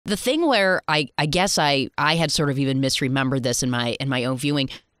the thing where I guess I had sort of even misremembered this in my own viewing.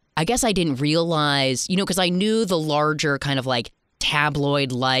 I guess I didn't realize, because I knew the larger kind of like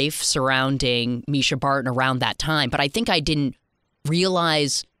tabloid life surrounding Mischa Barton around that time, but I think I didn't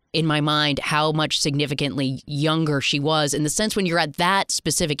realize in my mind how much significantly younger she was, in the sense when you're at that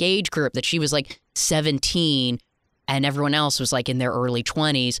specific age group, that she was like 17 and everyone else was like in their early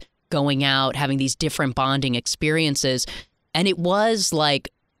 20s, going out, having these different bonding experiences. And it was like,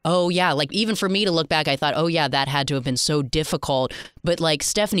 oh yeah, like even for me to look back, I thought, oh yeah, that had to have been so difficult. But like,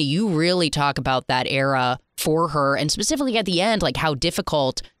 Stephanie, you really talk about that era for her, and specifically at the end, like how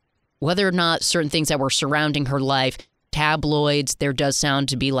difficult, whether or not certain things that were surrounding her life, tabloids, there does sound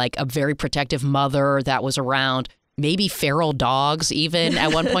to be like a very protective mother that was around, maybe feral dogs even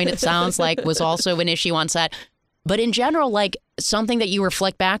at one point, it sounds like, was also an issue on set. But in general, like something that you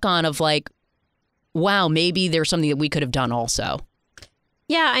reflect back on of like, wow, maybe there's something that we could have done also.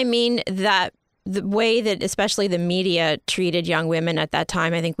 Yeah, I mean, that the way that especially the media treated young women at that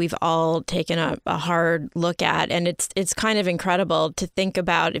time, I think we've all taken a hard look at. And it's kind of incredible to think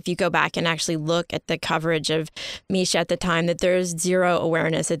about, if you go back and actually look at the coverage of Mischa at the time, that there's zero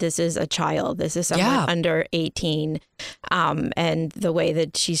awareness that this is a child. This is someone under 18. And the way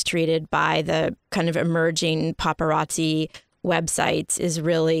that she's treated by the kind of emerging paparazzi websites is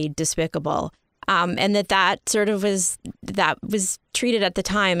really despicable. And that sort of was treated at the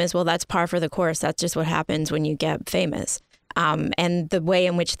time as, well, that's par for the course. That's just what happens when you get famous. And the way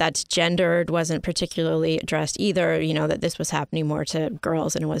in which that's gendered wasn't particularly addressed either, that this was happening more to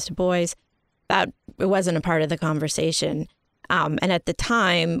girls than it was to boys. That it wasn't a part of the conversation. And at the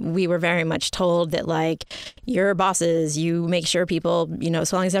time, we were very much told that, like, you're bosses, you make sure people,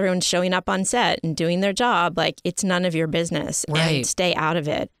 as long as everyone's showing up on set and doing their job, like, it's none of your business, and stay out of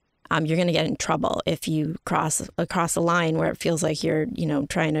it. You're going to get in trouble if you cross a line where it feels like you're,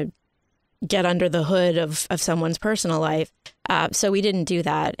 trying to get under the hood of someone's personal life. So we didn't do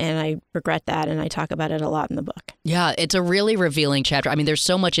that. And I regret that. And I talk about it a lot in the book. Yeah, it's a really revealing chapter. I mean, there's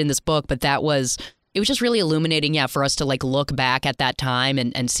so much in this book, but it was just really illuminating, for us to like look back at that time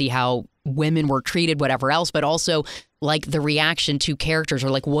and see how women were treated, whatever else, but also like the reaction to characters, or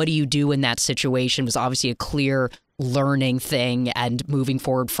like, what do you do in that situation, was obviously a clear learning thing and moving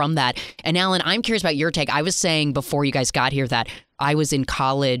forward from that. And Alan, I'm curious about your take. I was saying before you guys got here that I was in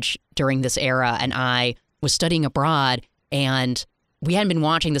college during this era and I was studying abroad, and we hadn't been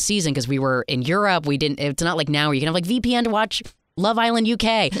watching the season because we were in Europe. It's not like now where you can have like VPN to watch Love Island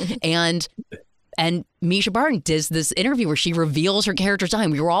UK. and Mischa Barton does this interview where she reveals her character's die.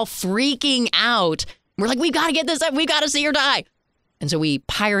 We were all freaking out. We're like, we've got to get this up. We've got to see her die. And so we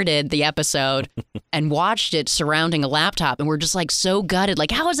pirated the episode and watched it surrounding a laptop. And we're just like so gutted.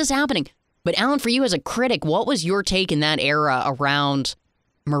 Like, how is this happening? But Alan, for you as a critic, what was your take in that era around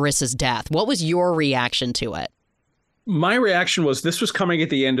Marissa's death? What was your reaction to it? My reaction was, this was coming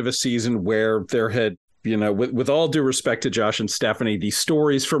at the end of a season where there had, with all due respect to Josh and Stephanie, the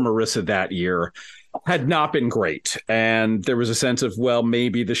stories for Marissa that year had not been great. And there was a sense of, well,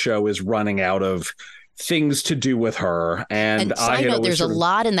 maybe the show is running out of things to do with her. And side note, there's a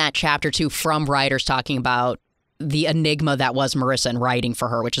lot in that chapter too from writers talking about the enigma that was Marissa and writing for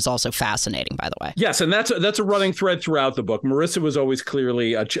her, which is also fascinating, by the way. Yes, and that's a running thread throughout the book. Marissa was always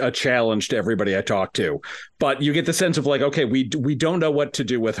clearly a challenge to everybody I talked to, but you get the sense of like, okay, we don't know what to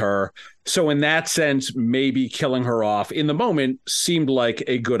do with her. So in that sense, maybe killing her off in the moment seemed like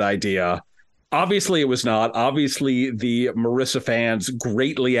a good idea. Obviously, it was not. Obviously, the Marissa fans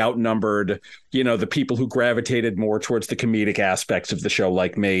greatly outnumbered, the people who gravitated more towards the comedic aspects of the show,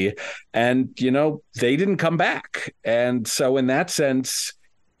 like me. And, they didn't come back. And so in that sense,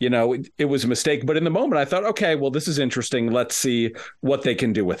 it was a mistake. But in the moment, I thought, okay, well, this is interesting. Let's see what they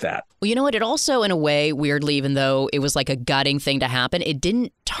can do with that. Well, you know what? It also, in a way, weirdly, even though it was like a gutting thing to happen, it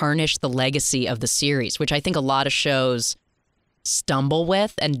didn't tarnish the legacy of the series, which I think a lot of shows stumble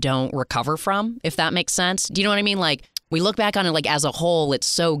with and don't recover from, if that makes sense. Do you know what I mean? Like, we look back on it like as a whole, it's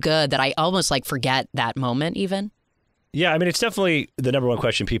so good that I almost like forget that moment even. Yeah, I mean, it's definitely the number one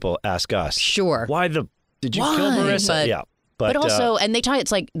question people ask us. Sure. Did you kill Marissa? But also, and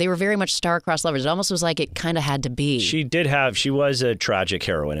it's like they were very much star-crossed lovers. It almost was like it kind of had to be. She was a tragic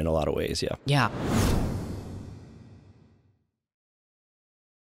heroine in a lot of ways, yeah. Yeah.